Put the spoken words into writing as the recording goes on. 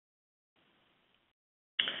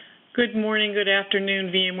Good morning, good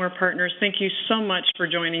afternoon, VMware partners. Thank you so much for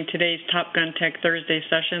joining today's Top Gun Tech Thursday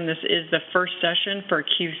session. This is the first session for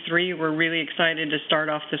Q3. We're really excited to start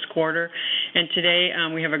off this quarter. And today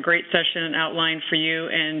we have a great session outlined for you.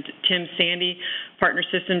 And Tim Sandy, Partner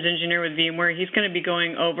Systems Engineer with VMware, he's going to be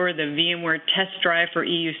going over the VMware Test Drive for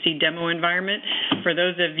EUC Demo Environment. For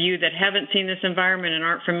those of you that haven't seen this environment and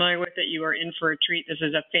aren't familiar with it, you are in for a treat. This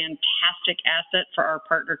is a fantastic asset for our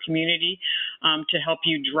partner community to help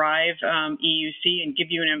you drive EUC and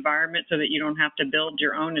give you an environment so that you don't have to build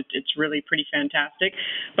your own. It's really pretty fantastic.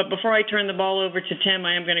 But before I turn the ball over to Tim,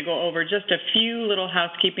 I am going to go over just a few little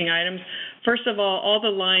housekeeping items. First of all the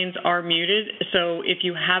lines are muted, so if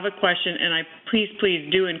you have a question, and I please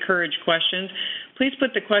do encourage questions, please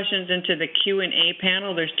put the questions into the Q&A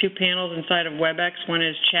panel. There's two panels inside of WebEx. One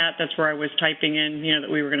is chat. That's where I was typing in, that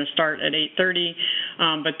we were going to start at 8:30.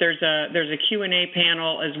 But there's a Q&A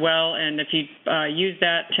panel as well, and if you use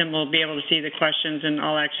that, Tim will be able to see the questions, and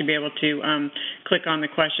I'll actually be able to click on the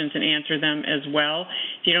questions and answer them as well.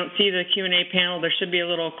 If you don't see the Q&A panel, there should be a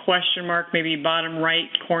little question mark, maybe bottom right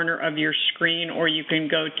corner of your screen, or you can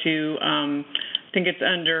go to, I think it's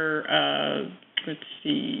under, let's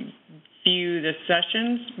see, view the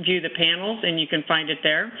sessions, view the panels, and you can find it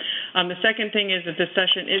there. The second thing is that this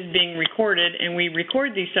session is being recorded, and we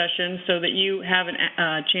record these sessions so that you have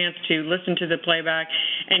a chance to listen to the playback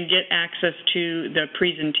and get access to the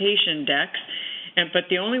presentation decks. But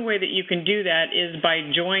the only way that you can do that is by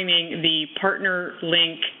joining the Partner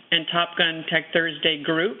Link and Top Gun Tech Thursday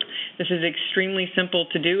group. This is extremely simple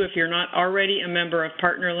to do. If you're not already a member of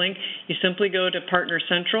Partner Link, you simply go to Partner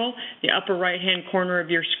Central. The upper right-hand corner of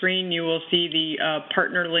your screen, you will see the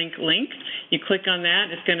Partner Link link. You click on that.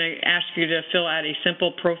 It's going to ask you to fill out a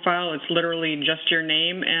simple profile. It's literally just your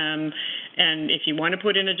name. And if you want to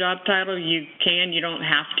put in a job title, you can. You don't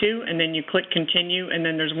have to. And then you click Continue, and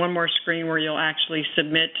then there's one more screen where you'll actually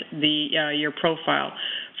submit your profile.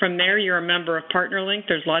 From there, you're a member of Partner Link.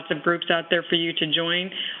 There's lots of groups out there for you to join,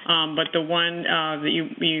 but the one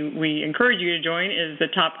that we encourage you to join is the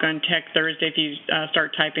Top Gun Tech Thursday. If you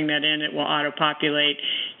start typing that in, it will auto-populate.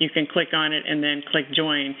 You can click on it and then click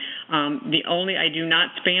Join. I do not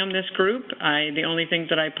spam this group. The only things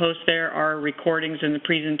that I post there are recordings and the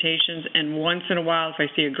presentations, and once in a while, if I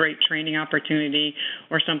see a great training opportunity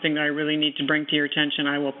or something that I really need to bring to your attention,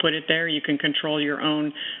 I will put it there. You can control your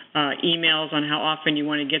own emails on how often you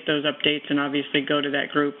want to get those updates, and obviously go to that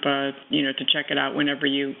group, to check it out whenever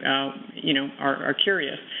you, are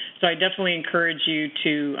curious. So I definitely encourage you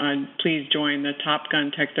to please join the Top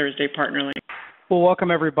Gun Tech Thursday Partner Link. Well,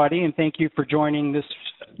 welcome everybody, and thank you for joining this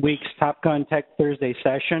week's Top Gun Tech Thursday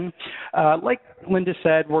session. Like Linda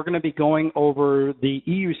said, we're going to be going over the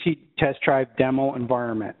EUC TestDrive Demo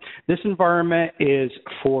Environment. This environment is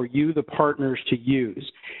for you, the partners, to use.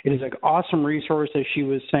 It is an awesome resource, as she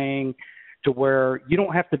was saying, to where you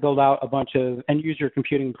don't have to build out a bunch of end-user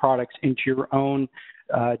computing products into your own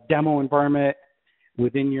demo environment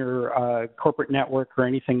within your corporate network or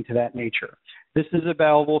anything to that nature. This is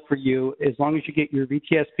available for you as long as you get your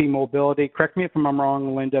VTSP mobility. Correct me if I'm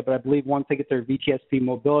wrong, Linda, but I believe once they get their VTSP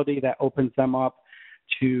mobility, that opens them up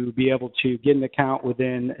to be able to get an account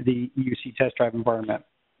within the EUC test drive environment.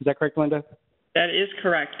 Is that correct, Linda? That is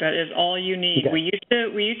correct. That is all you need. Okay.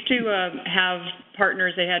 We used to have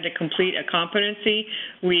partners, they had to complete a competency.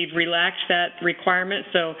 We've relaxed that requirement.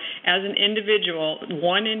 So as an individual,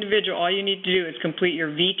 all you need to do is complete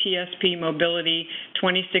your VTSP Mobility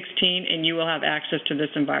 2016, and you will have access to this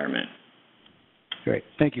environment. Great.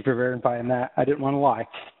 Thank you for verifying that. I didn't want to lie.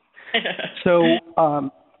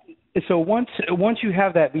 So once you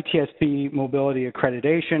have that VTSP mobility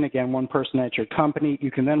accreditation, again, one person at your company, you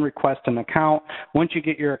can then request an account. Once you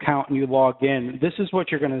get your account and you log in, this is what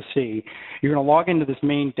you're going to see. You're going to log into this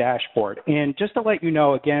main dashboard. And just to let you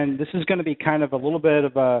know, again, this is going to be kind of a little bit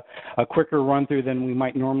of a quicker run through than we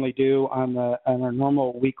might normally do on our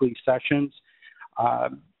normal weekly sessions.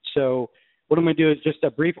 So what I'm going to do is just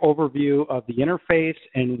a brief overview of the interface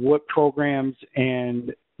and what programs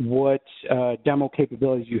and what demo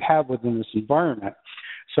capabilities you have within this environment.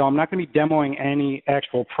 So I'm not going to be demoing any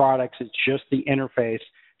actual products. It's just the interface,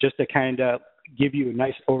 just to kind of give you a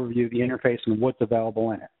nice overview of the interface and what's available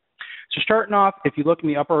in it. So starting off, if you look in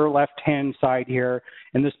the upper left-hand side here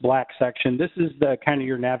in this black section, this is the kind of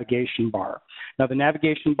your navigation bar. Now, the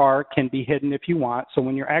navigation bar can be hidden if you want. So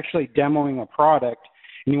when you're actually demoing a product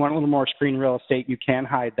and you want a little more screen real estate, you can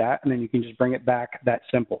hide that, and then you can just bring it back that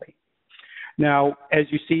simply. Now, as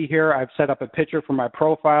you see here, I've set up a picture for my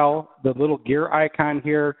profile. The little gear icon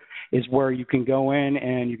here is where you can go in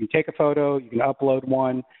and you can take a photo, you can upload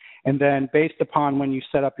one, and then based upon when you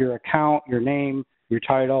set up your account, your name, your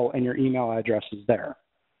title, and your email address is there.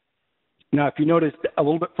 Now, if you notice a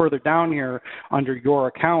little bit further down here under your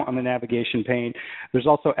account on the navigation pane, there's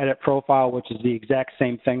also Edit Profile, which is the exact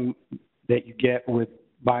same thing that you get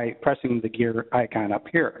by pressing the gear icon up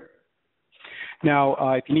here. Now,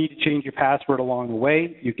 if you need to change your password along the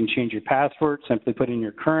way, you can change your password. Simply put in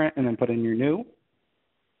your current and then put in your new.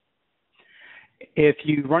 If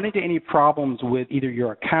you run into any problems with either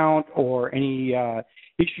your account or any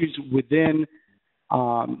issues within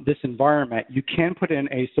this environment, you can put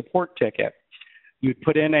in a support ticket. You'd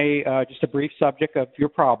put in just a brief subject of your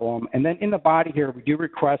problem, and then in the body here, we do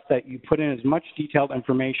request that you put in as much detailed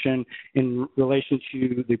information in relation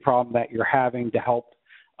to the problem that you're having to help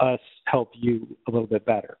us help you a little bit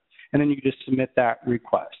better. And then you just submit that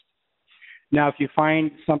request. Now, if you find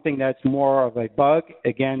something that's more of a bug,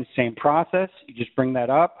 again, same process. You just bring that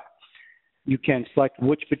up. You can select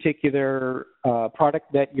which particular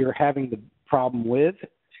product that you're having the problem with,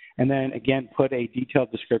 and then again, put a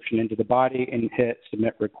detailed description into the body and hit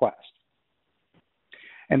Submit Request.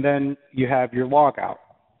 And then you have your logout.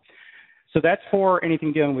 So that's for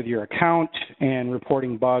anything dealing with your account and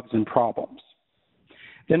reporting bugs and problems.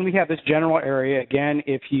 Then we have this general area. Again,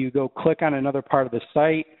 if you go click on another part of the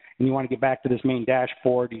site and you want to get back to this main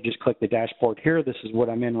dashboard, you just click the dashboard here. This is what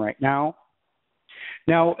I'm in right now.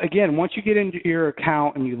 Now, again, once you get into your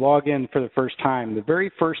account and you log in for the first time, the very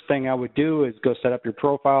first thing I would do is go set up your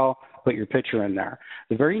profile, put your picture in there.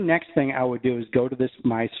 The very next thing I would do is go to this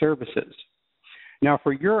My Services. Now,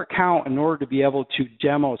 for your account, in order to be able to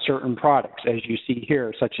demo certain products, as you see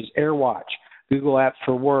here, such as AirWatch, Google Apps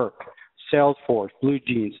for Work, Salesforce,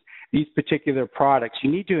 BlueJeans, these particular products, you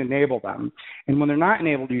need to enable them. And when they're not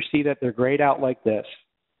enabled, you see that they're grayed out like this.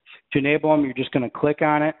 To enable them, you're just going to click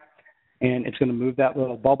on it, and it's going to move that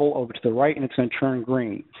little bubble over to the right, and it's going to turn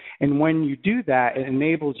green. And when you do that, it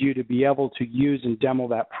enables you to be able to use and demo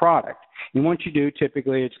that product. And once you do,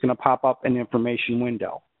 typically it's going to pop up an information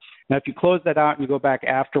window. Now, if you close that out and you go back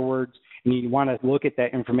afterwards and you want to look at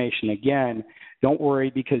that information again, don't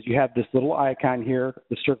worry, because you have this little icon here,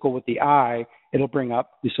 the circle with the eye. It'll bring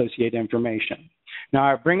up the associated information. Now,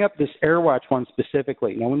 I bring up this AirWatch one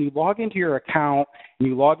specifically. Now, when you log into your account and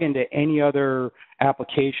you log into any other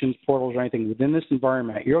applications, portals, or anything within this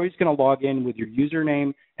environment, you're always going to log in with your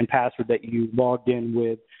username and password that you logged in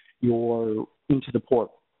with into the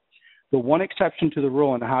portal. The one exception to the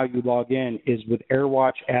rule on how you log in is with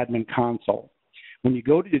AirWatch Admin Console. When you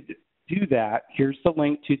go to do that, here's the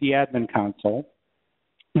link to the Admin Console.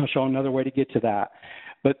 I'll show another way to get to that.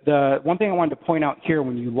 But the one thing I wanted to point out here,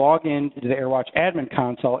 when you log into the AirWatch Admin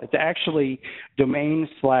Console, it's actually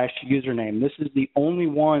domain/username. This is the only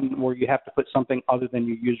one where you have to put something other than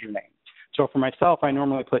your username. So for myself, I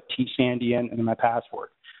normally put tsandy in and then my password.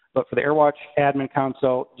 But for the AirWatch Admin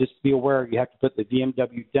Console, just be aware you have to put the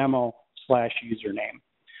VMW demo/username.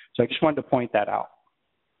 So I just wanted to point that out.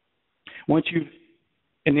 Once you've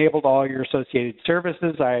enabled all your associated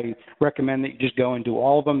services, I recommend that you just go and do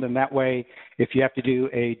all of them. Then that way, if you have to do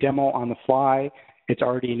a demo on the fly, it's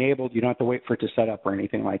already enabled. You don't have to wait for it to set up or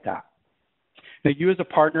anything like that. Now, you as a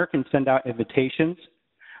partner can send out invitations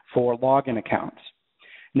for login accounts.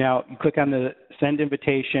 Now, you click on the send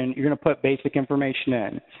invitation. You're going to put basic information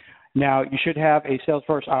in. Now, you should have a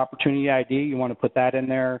Salesforce Opportunity ID. You want to put that in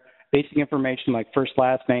there. Basic information like first,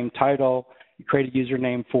 last name, title. You create a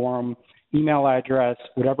username for them, email address,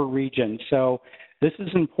 whatever region. So this is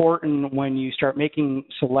important when you start making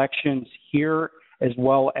selections here, as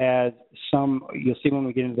well as you'll see when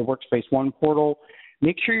we get into the Workspace ONE portal,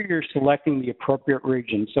 make sure you're selecting the appropriate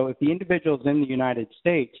region. So if the individual is in the United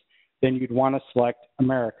States, then you'd want to select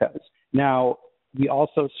Americas. Now, we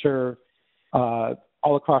also serve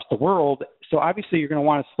all across the world, so obviously you're going to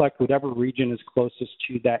want to select whatever region is closest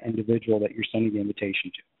to that individual that you're sending the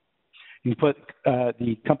invitation to. You can put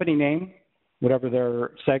the company name, whatever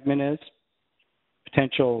their segment is,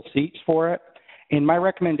 potential seats for it. And my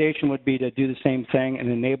recommendation would be to do the same thing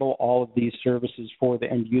and enable all of these services for the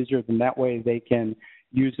end user. Then that way they can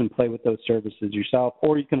use and play with those services yourself,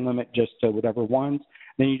 or you can limit just to whatever ones.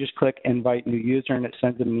 Then you just click Invite New User, and it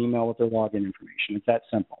sends them an email with their login information. It's that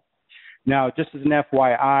simple. Now, just as an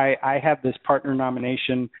FYI, I have this partner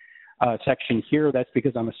nomination section here. That's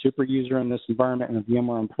because I'm a super user in this environment and a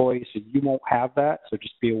VMware employee, so you won't have that, so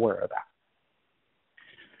just be aware of that.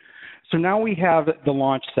 So now we have the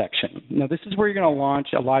launch section. Now, this is where you're going to launch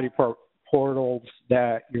a lot of your portals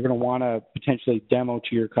that you're going to want to potentially demo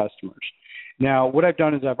to your customers. Now, what I've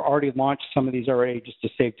done is I've already launched some of these already just to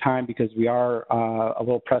save time, because we are a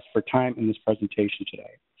little pressed for time in this presentation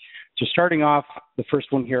today. So starting off, the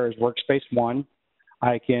first one here is Workspace ONE.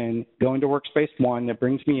 I can go into Workspace ONE. It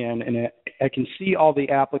brings me in, and it I can see all the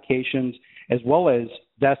applications as well as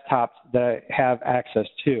desktops that I have access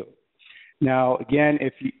to. Now, again,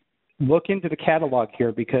 if you look into the catalog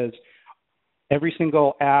here, because every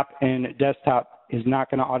single app and desktop is not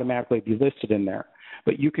going to automatically be listed in there,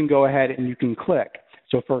 but you can go ahead and you can click.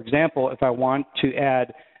 So for example, if I want to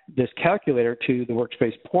add this calculator to the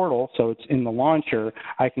Workspace portal, so it's in the launcher,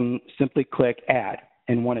 I can simply click Add.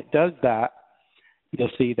 And when it does that, you'll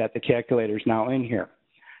see that the calculator is now in here.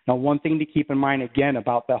 Now, one thing to keep in mind, again,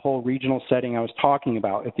 about the whole regional setting I was talking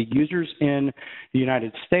about, if the user's in the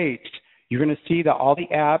United States, you're going to see that all the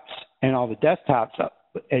apps and all the desktops,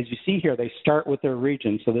 as you see here, they start with their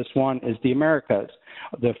region. So this one is the Americas,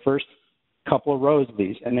 the first couple of rows of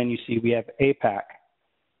these. And then you see we have APAC.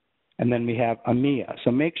 And then we have EMEA. So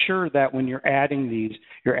make sure that when you're adding these,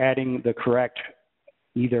 you're adding the correct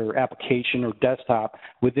either application or desktop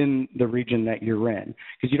within the region that you're in.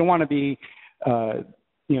 Because you don't want to be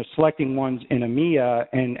selecting ones in EMEA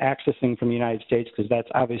and accessing from the United States, because that's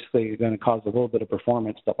obviously going to cause a little bit of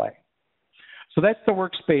performance delay. So that's the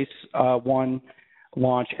Workspace ONE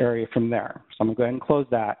launch area from there. So I'm going to go ahead and close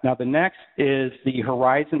that. Now the next is the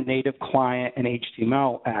Horizon native client and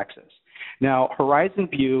HTML access. Now, Horizon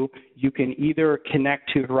View, you can either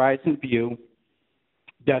connect to Horizon View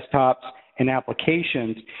desktops and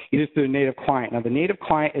applications either through the native client. Now, the native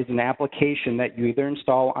client is an application that you either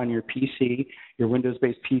install on your PC, your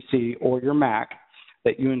Windows-based PC, or your Mac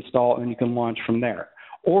that you install and you can launch from there.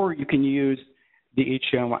 Or you can use the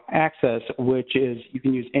HTML access, which is you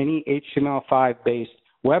can use any HTML5-based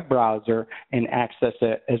web browser and access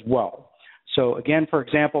it as well. So again, for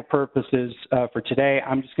example purposes for today,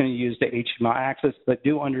 I'm just going to use the HTML access, but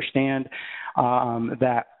do understand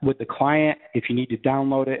that with the client, if you need to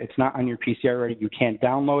download it, it's not on your PC already, you can't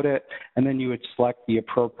download it, and then you would select the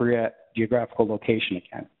appropriate geographical location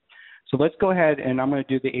again. So let's go ahead and I'm going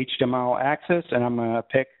to do the HTML access, and I'm going to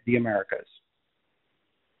pick the Americas.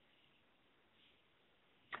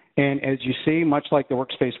 And as you see, much like the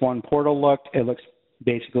Workspace ONE portal looked, it looks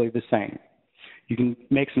basically the same. You can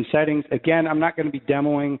make some settings. Again, I'm not going to be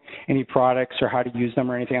demoing any products or how to use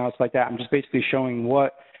them or anything else like that. I'm just basically showing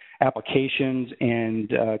what applications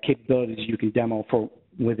and capabilities you can demo for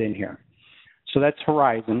within here. So that's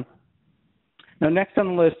Horizon. Now, next on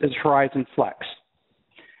the list is Horizon Flex.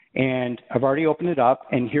 And I've already opened it up,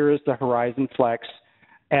 and here is the Horizon Flex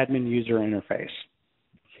admin user interface.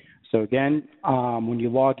 So again, when you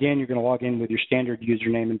log in, you're going to log in with your standard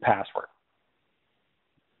username and password.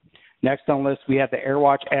 Next on the list, we have the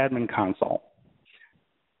AirWatch Admin Console.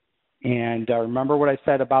 And remember what I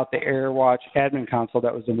said about the AirWatch Admin Console,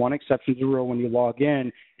 that was the one exception to the rule when you log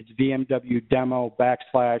in. It's VMW demo /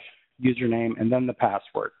 username and then the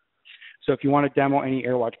password. So if you want to demo any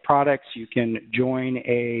AirWatch products, you can join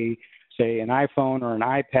say an iPhone or an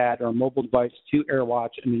iPad or a mobile device to AirWatch,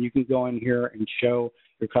 and then you can go in here and show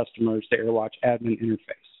your customers the AirWatch admin interface.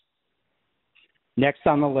 Next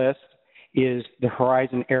on the list is the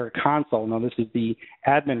Horizon Air Console. Now, this is the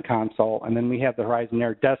admin console, and then we have the Horizon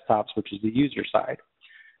Air Desktops, which is the user side.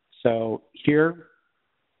 So here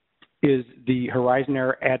is the Horizon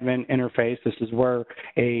Air admin interface. This is where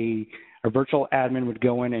a virtual admin would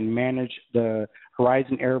go in and manage the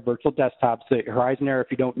Horizon Air virtual desktops. The Horizon Air,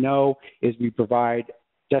 if you don't know, is we provide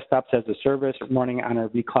desktops as a service running on our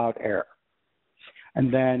vCloud Air.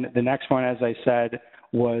 And then the next one, as I said,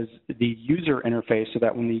 was the user interface, so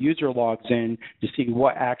that when the user logs in to see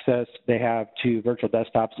what access they have to virtual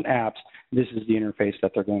desktops and apps, this is the interface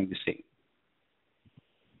that they're going to see.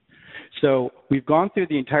 So we've gone through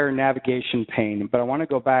the entire navigation pane, but I want to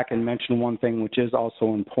go back and mention one thing which is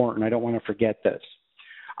also important. I don't want to forget this.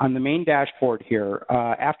 On the main dashboard here,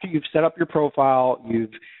 after you've set up your profile,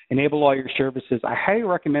 you've enabled all your services, I highly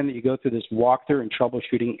recommend that you go through this walkthrough and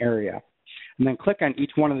troubleshooting area, and then click on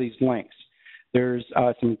each one of these links. There's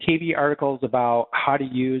some KV articles about how to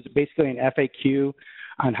use, basically an FAQ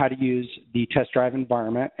on how to use the test drive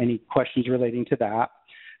environment, any questions relating to that.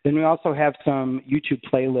 Then we also have some YouTube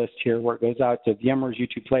playlists here where it goes out to VMware's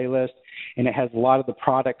YouTube playlist, and it has a lot of the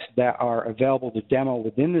products that are available to demo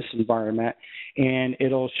within this environment, and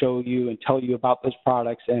it'll show you and tell you about those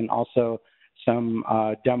products and also some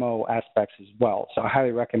demo aspects as well. So I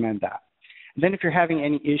highly recommend that. And then if you're having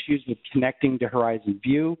any issues with connecting to Horizon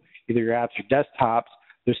View, either your apps or desktops,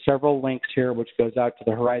 there's several links here which goes out to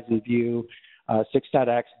the Horizon View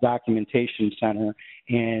 6.x documentation center,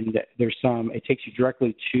 and there's it takes you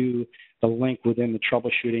directly to the link within the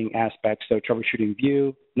troubleshooting aspects, so troubleshooting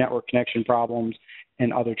View, network connection problems,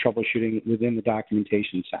 and other troubleshooting within the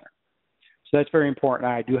documentation center. So that's very important.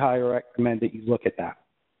 I do highly recommend that you look at that.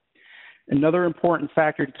 Another important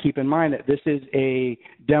factor to keep in mind that this is a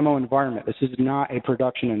demo environment. This is not a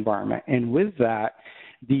production environment. And with that,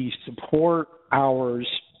 the support hours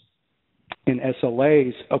and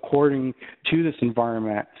SLAs according to this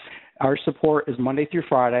environment, our support is Monday through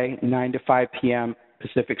Friday, 9 to 5 p.m.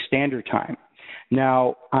 Pacific Standard Time.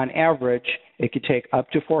 Now, on average, it could take up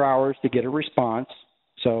to 4 hours to get a response.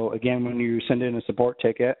 So again, when you send in a support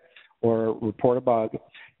ticket or report a bug,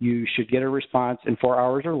 you should get a response in 4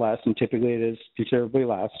 hours or less, and typically it is considerably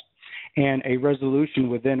less, and a resolution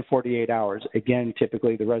within 48 hours. Again,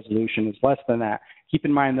 typically the resolution is less than that. Keep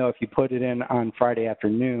in mind, though, if you put it in on Friday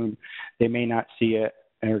afternoon, they may not see it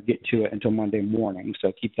or get to it until Monday morning,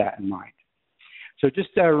 so keep that in mind. So just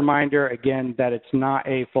a reminder, again, that it's not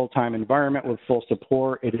a full-time environment with full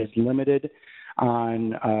support. It is limited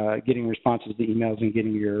on getting responses to emails and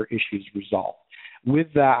getting your issues resolved. With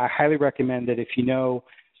that, I highly recommend that if you know,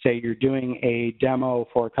 say you're doing a demo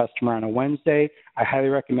for a customer on a Wednesday, I highly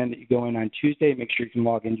recommend that you go in on Tuesday, make sure you can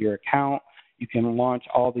log into your account. You can launch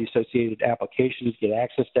all the associated applications, get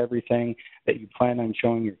access to everything that you plan on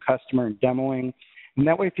showing your customer and demoing. And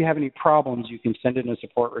that way, if you have any problems, you can send in a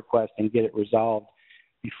support request and get it resolved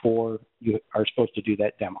before you are supposed to do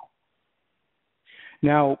that demo.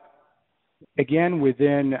 Now, again,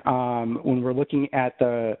 within when we're looking at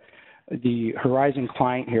the Horizon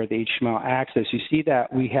client here, the HTML access, you see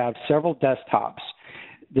that we have several desktops.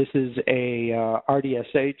 This is a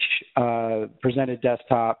RDSH presented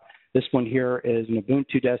desktop. This one here is an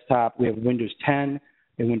Ubuntu desktop. We have Windows 10,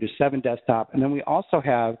 a Windows 7 desktop, and then we also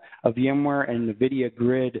have a VMware and NVIDIA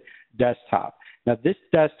Grid desktop. Now, this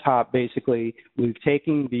desktop, basically, we've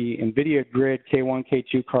taken the NVIDIA Grid K1,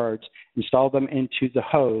 K2 cards, installed them into the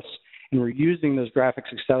host, and we're using those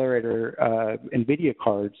graphics accelerator NVIDIA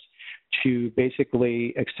cards to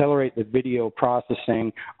basically accelerate the video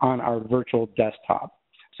processing on our virtual desktop.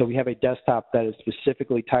 So we have a desktop that is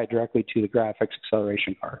specifically tied directly to the graphics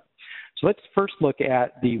acceleration card. So let's first look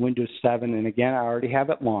at the Windows 7, and again, I already have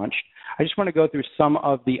it launched. I just want to go through some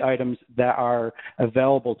of the items that are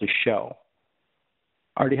available to show.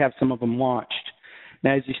 I already have some of them launched.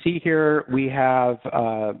 Now, as you see here, we have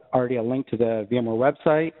already a link to the VMware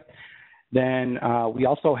website. Then we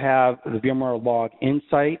also have the VMware Log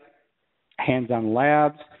Insight, Hands-on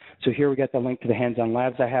Labs. So here we got the link to the Hands-on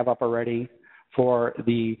Labs I have up already. For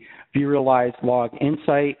the vRealize Log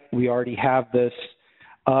Insight, we already have this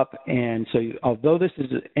up. And so although this is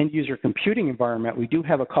an end-user computing environment, we do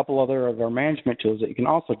have a couple other of our management tools that you can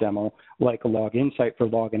also demo, like a Log Insight for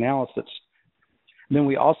log analysis. And then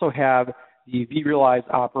we also have the vRealize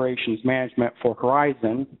Operations Management for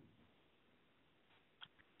Horizon.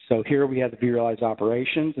 So here we have the vRealize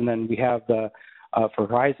Operations, and then we have the for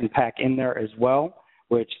Horizon pack in there as well,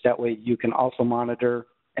 which that way you can also monitor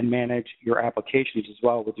and manage your applications as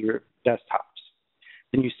well with your desktops.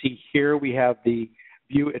 Then you see here we have the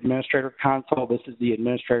View Administrator Console. This is the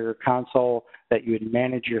Administrator Console that you would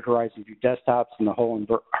manage your Horizon View desktops and the whole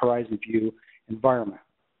Horizon View environment.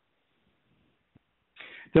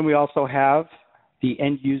 Then we also have the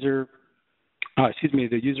the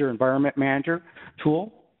User Environment Manager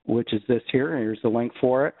tool, which is this here. Here's the link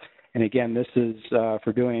for it. And again, this is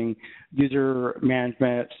for doing user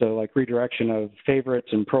management, so like redirection of favorites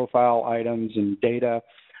and profile items and data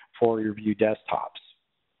for your View desktops.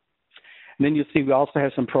 And then you'll see we also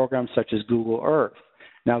have some programs such as Google Earth.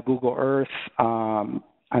 Now, Google Earth, on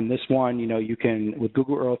this one, you can, with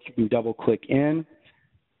Google Earth, you can double click in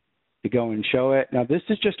to go and show it. Now, this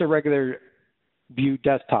is just a regular View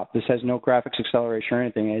desktop. This has no graphics acceleration or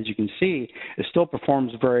anything. As you can see, it still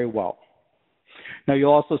performs very well. Now,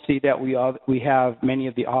 you'll also see that we have many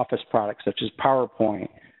of the Office products, such as PowerPoint.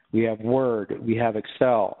 We have Word. We have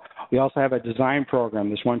Excel. We also have a design program,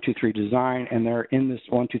 this 123 Design, and there in this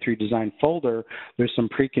 123 Design folder, there's some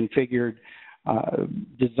pre-configured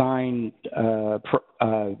design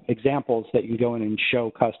examples that you can go in and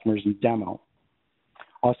show customers and demo.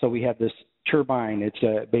 Also, we have this Turbine. It's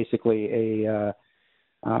basically a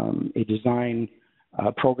design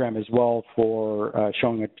program as well for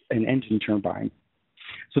showing an engine turbine.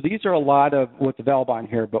 So these are a lot of what's available on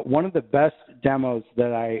here, but one of the best demos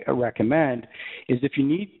that I recommend is if you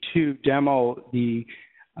need to demo the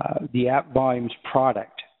App Volumes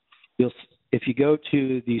product, if you go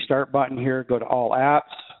to the Start button here, go to All Apps,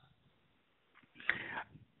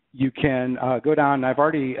 you can go down. I've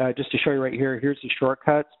already, just to show you right here, here's the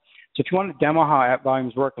shortcuts. So if you want to demo how App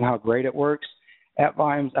Volumes work and how great it works, App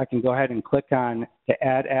Volumes, I can go ahead and click on to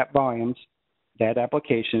add App Volumes, to add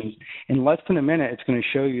applications. In less than a minute, it's going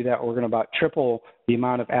to show you that we're going to about triple the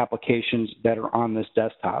amount of applications that are on this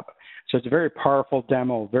desktop. So it's a very powerful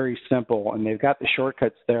demo, very simple, and they've got the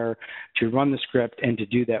shortcuts there to run the script and to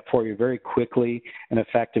do that for you very quickly and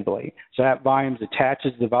effectively. So app volumes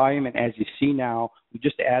attaches the volume, and as you see now, we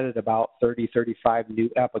just added about 30, 35 new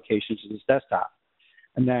applications to this desktop.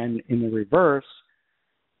 And then in the reverse,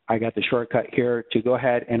 I got the shortcut here to go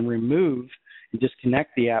ahead and remove and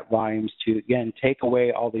disconnect the app volumes to, again, take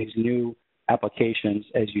away all these new applications.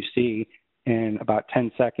 As you see, in about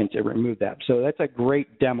 10 seconds, it removed that. So that's a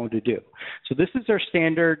great demo to do. So this is our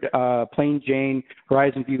standard plain Jane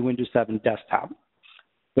Horizon View Windows 7 desktop.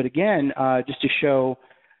 But again, just to show,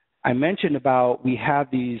 I mentioned about we have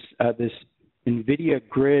these this NVIDIA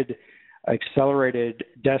Grid accelerated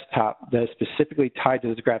desktop that's specifically tied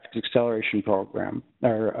to this graphics acceleration program,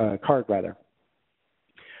 or card rather.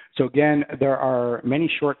 So again, there are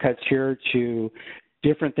many shortcuts here to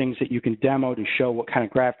different things that you can demo to show what kind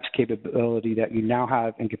of graphics capability that you now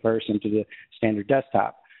have in comparison to the standard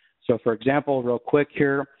desktop. So for example, real quick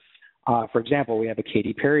here, for example, we have a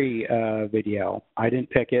Katy Perry video. I didn't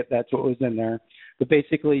pick it, that's what was in there. But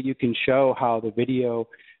basically you can show how the video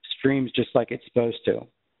streams just like it's supposed to.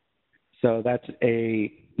 So that's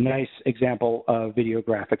a nice example of video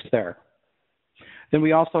graphics there. Then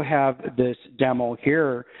we also have this demo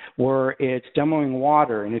here where it's demoing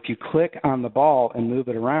water. And if you click on the ball and move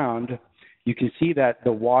it around, you can see that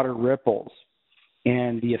the water ripples.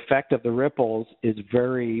 And the effect of the ripples is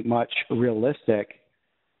very much realistic.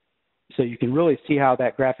 So you can really see how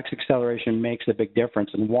that graphics acceleration makes a big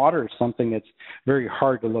difference. And water is something that's very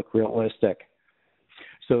hard to look realistic.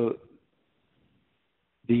 So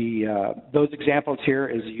those examples here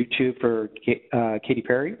is YouTube for Katy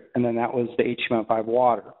Perry, and then that was the HTML5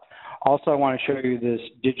 water. Also, I want to show you this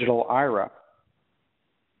digital IRA.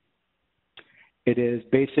 It is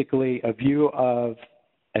basically a view of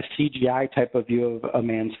a CGI type of view of a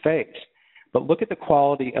man's face. But look at the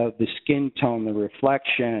quality of the skin tone, the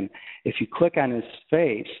reflection. If you click on his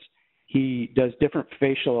face, he does different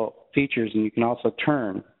facial features, and you can also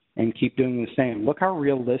turn and keep doing the same. Look how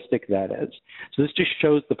realistic that is. So this just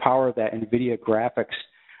shows the power of that NVIDIA graphics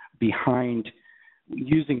behind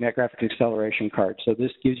using that graphics acceleration card. So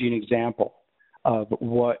this gives you an example of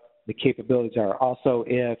what the capabilities are. Also,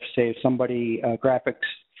 if, say, somebody, a graphics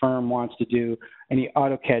firm wants to do any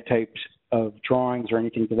AutoCAD types of drawings or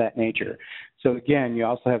anything to that nature. So again, you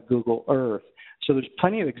also have Google Earth. So there's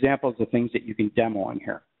plenty of examples of things that you can demo on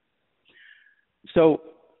here. So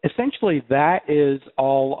essentially, that is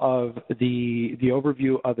all of the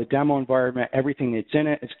overview of the demo environment, everything that's in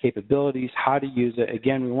it, its capabilities, how to use it.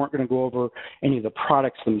 Again, we weren't going to go over any of the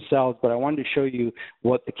products themselves, but I wanted to show you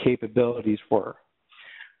what the capabilities were.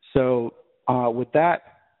 So with that,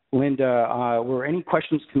 Linda, were any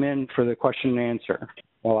questions come in for the question and answer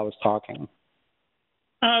while I was talking?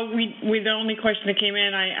 The only question that came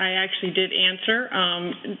in, I actually did answer.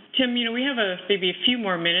 Tim, we have maybe a few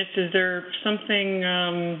more minutes. Is there something,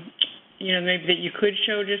 maybe that you could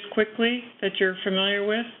show just quickly that you're familiar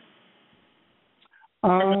with?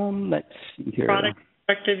 Let's see here. Product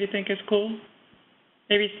perspective you think is cool?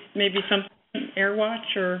 Maybe something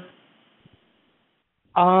AirWatch or?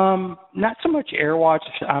 Not so much AirWatch.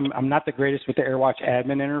 I'm not the greatest with the AirWatch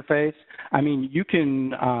admin interface. I mean, you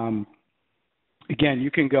can. Again,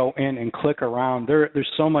 you can go in and click around. There's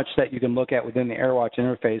so much that you can look at within the AirWatch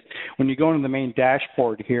interface. When you go into the main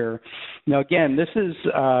dashboard here, now again, this is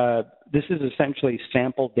essentially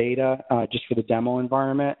sample data just for the demo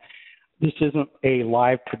environment. This isn't a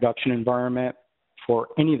live production environment for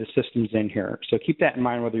any of the systems in here. So keep that in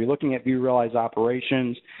mind, whether you're looking at View Realize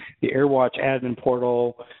operations, the AirWatch admin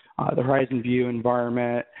portal, the Horizon View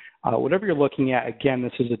environment, whatever you're looking at, again,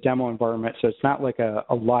 this is a demo environment, so it's not like a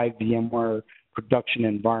live VMware production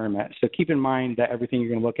environment. So keep in mind that everything you're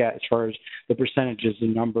going to look at as far as the percentages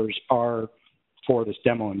and numbers are for this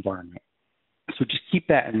demo environment. So just keep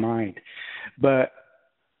that in mind. But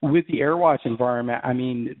with the AirWatch environment, I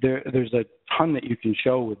mean, there's a ton that you can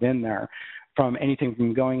show within there, from anything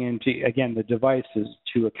from going into, again, the devices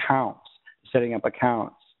to accounts, setting up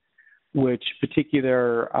accounts, which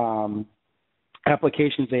particular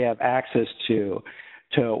applications they have access to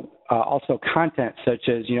also content such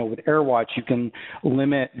as, with AirWatch, you can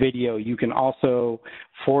limit video. You can also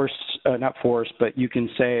not force, but you can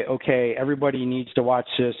say, okay, everybody needs to watch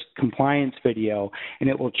this compliance video, and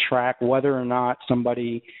it will track whether or not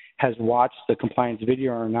somebody has watched the compliance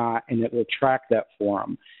video or not, and it will track that for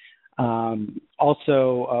them.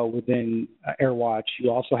 Also, within AirWatch, you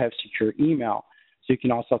also have secure email, so you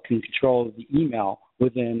can also control the email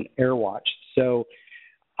within AirWatch. So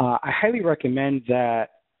I highly recommend that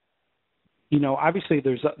obviously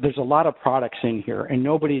there's a lot of products in here, and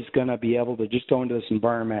nobody's going to be able to just go into this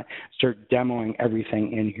environment, start demoing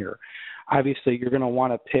everything in here. Obviously, you're going to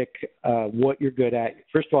want to pick what you're good at.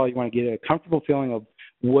 First of all, you want to get a comfortable feeling of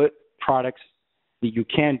what products that you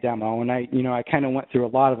can demo, and I kind of went through a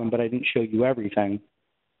lot of them, but I didn't show you everything.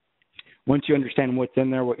 Once you understand what's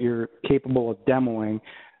in there, what you're capable of demoing,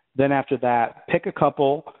 then after that, pick a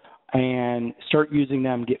couple and start using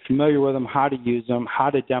them, get familiar with them, how to use them, how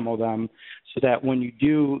to demo them, so that when you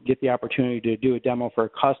do get the opportunity to do a demo for a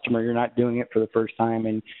customer, you're not doing it for the first time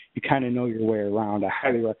and you kind of know your way around. I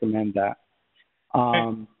highly recommend that.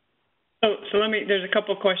 So there's a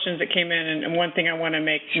couple of questions that came in, and one thing I want to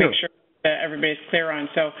make sure that everybody's clear on.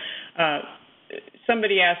 So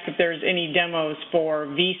somebody asked if there's any demos for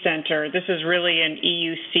vCenter. This is really an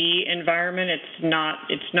EUC environment. It's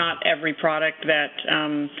not every product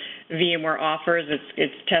that VMware offers.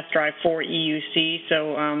 It's TestDrive for EUC.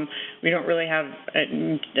 So we don't really have,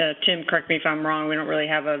 Tim, correct me if I'm wrong, we don't really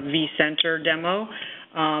have a vCenter demo.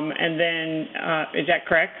 And then, is that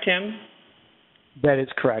correct, Tim? That is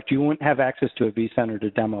correct. You wouldn't have access to a vCenter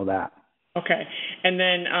to demo that. Okay. And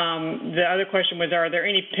then the other question was, are there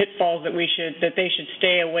any pitfalls that they should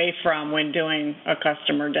stay away from when doing a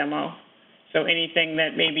customer demo? So anything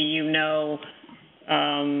that maybe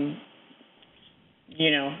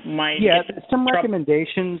might some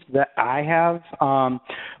recommendations that I have.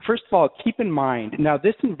 First of all, keep in mind, now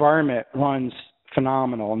this environment runs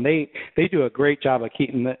phenomenal, and they do a great job of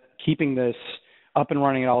keeping this up and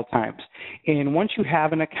running at all times. And once you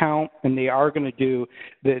have an account, and they are going to do,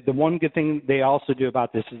 the one good thing they also do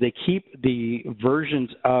about this is they keep the versions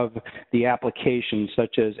of the applications,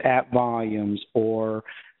 such as app volumes or,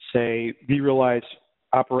 say, vRealize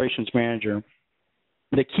Operations Manager.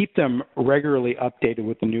 They keep them regularly updated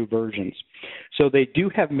with the new versions. So they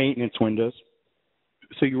do have maintenance windows.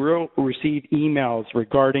 So you will receive emails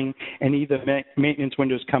regarding any of the maintenance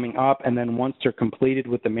windows coming up, and then once they're completed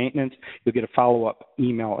with the maintenance, you'll get a follow-up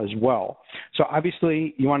email as well. So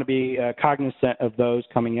obviously, you want to be cognizant of those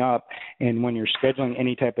coming up, and when you're scheduling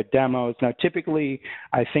any type of demos. Now, typically,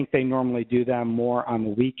 I think they normally do them more on the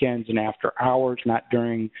weekends and after hours, not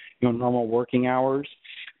during normal working hours.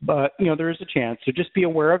 But there is a chance, so just be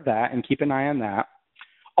aware of that and keep an eye on that.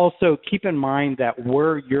 Also, keep in mind that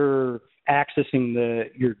where you're accessing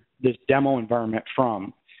this demo environment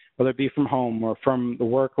from, whether it be from home or from the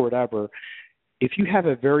work or whatever, if you have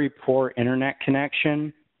a very poor internet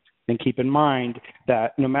connection, then keep in mind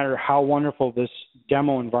that no matter how wonderful this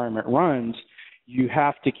demo environment runs, you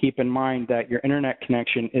have to keep in mind that your internet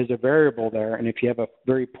connection is a variable there, and if you have a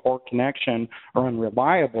very poor connection or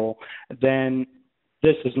unreliable, then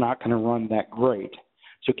this is not going to run that great.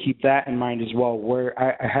 So keep that in mind as well. Where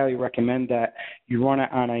I highly recommend that you run it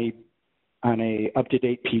on a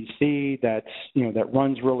up-to-date PC that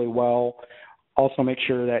runs really well. Also make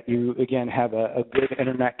sure that you, again, have a good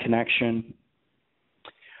internet connection.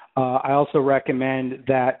 I also recommend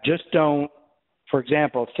that just don't, for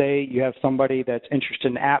example, say you have somebody that's interested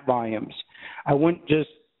in app volumes. I wouldn't just,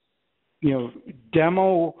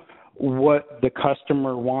 demo what the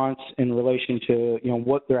customer wants in relation to,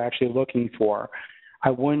 what they're actually looking for. I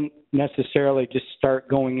wouldn't necessarily just start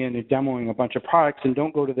going in and demoing a bunch of products, and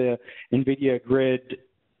don't go to the NVIDIA Grid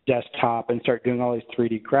desktop and start doing all these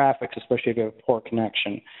 3D graphics, especially if you have a poor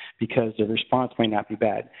connection, because the response may not be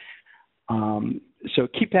bad. So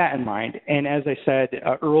keep that in mind. And as I said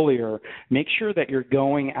earlier, make sure that you're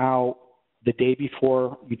going out the day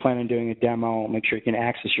before you plan on doing a demo. Make sure you can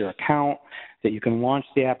access your account, that you can launch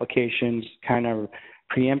the applications, kind of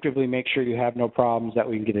preemptively make sure you have no problems, that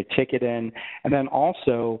we can get a ticket in. And then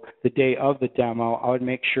also the day of the demo, I would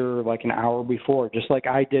make sure like an hour before, just like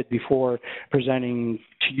I did before presenting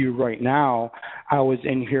to you right now, I was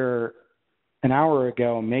in here an hour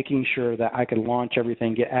ago making sure that I could launch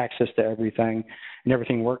everything, get access to everything, and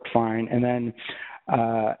everything worked fine. And then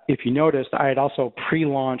if you noticed, I had also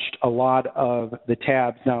pre-launched a lot of the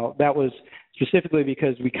tabs. Now, that was specifically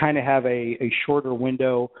because we kind of have a shorter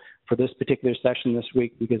window for this particular session this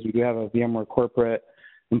week, because we do have a VMware corporate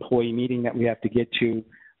employee meeting that we have to get to.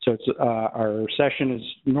 So it's, our session is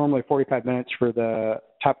normally 45 minutes for the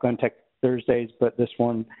Top Gun Tech Thursdays, but this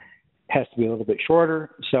one has to be a little bit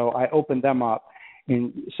shorter. So I opened them up.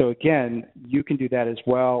 And so again, you can do that as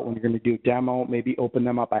well when you're going to do a demo. Maybe open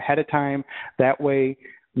them up ahead of time. That way,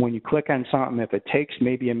 when you click on something, if it takes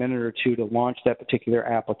maybe a minute or two to launch that particular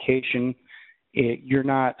application, you're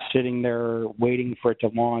not sitting there waiting for it to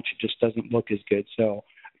launch. It just doesn't look as good. So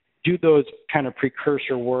do those kind of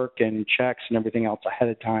precursor work and checks and everything else ahead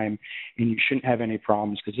of time, and you shouldn't have any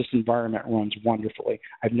problems, because this environment runs wonderfully.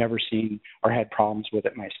 I've never seen or had problems with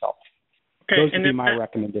it myself. Okay. Those would be my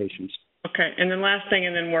recommendations. Okay, and then last thing,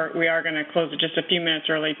 and then we are going to close it just a few minutes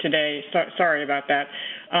early today. Sorry about that.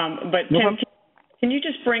 But Tim, can you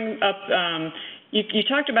just bring up, you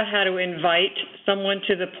talked about how to invite someone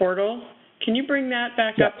to the portal. Can you bring that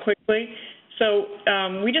back up quickly? So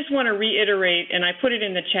we just want to reiterate, and I put it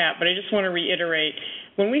in the chat, but I just want to reiterate,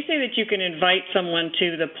 when we say that you can invite someone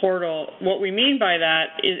to the portal, what we mean by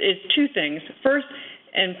that is two things. First,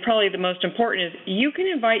 and probably the most important, is you can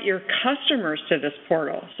invite your customers to this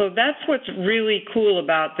portal. So that's what's really cool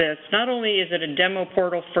about this. Not only is it a demo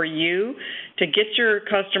portal for you to get your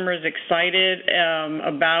customers excited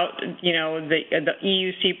about, the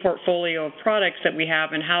EUC portfolio of products that we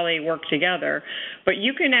have and how they work together, but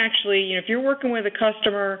you can actually, if you're working with a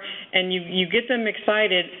customer and you get them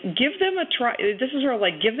excited, give them a try. This is sort of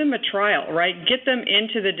like give them a trial, right? Get them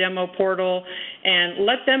into the demo portal and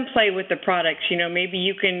let them play with the products. Maybe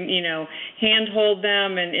you can, handhold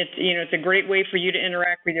them, and it's a great way for you to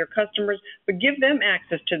interact with your customers, but give them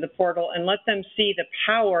access to the portal and let them see the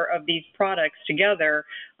power of these products together.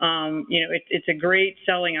 It's a great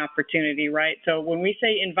selling opportunity, right? So when we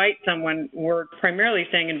say invite someone, we're primarily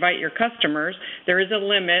saying invite your customers. There is a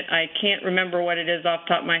limit. I can't remember what it is off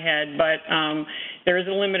the top of my head, but there is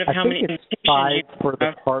a limit of how many invitations you have. I think it's 5 for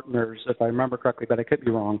the partners, if I remember correctly, but I could be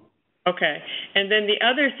wrong. Okay. And then the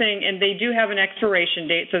other thing, and they do have an expiration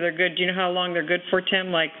date, so they're good. Do you know how long they're good for,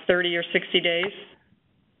 Tim? Like 30 or 60 days?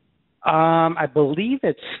 I believe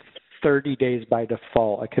it's 30 days by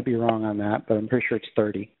default. I could be wrong on that, but I'm pretty sure it's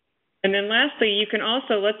 30. And then lastly, you can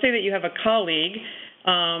also, let's say that you have a colleague,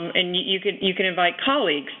 and you can invite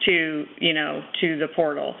colleagues to the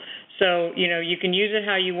portal. So, you can use it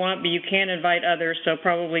how you want, but you can invite others, so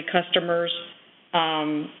probably customers,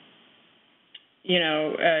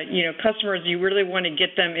 customers, you really want to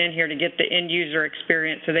get them in here to get the end user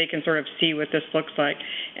experience so they can sort of see what this looks like.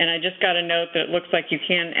 And I just got a note that it looks like you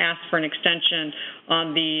can ask for an extension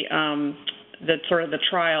on the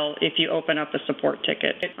trial if you open up a support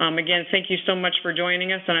ticket. Again, thank you so much for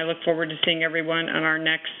joining us, and I look forward to seeing everyone on our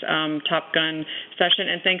next Top Gun session.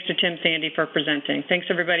 And thanks to Tim Sandy for presenting. Thanks,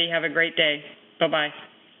 everybody. Have a great day. Bye-bye.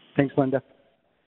 Thanks, Linda.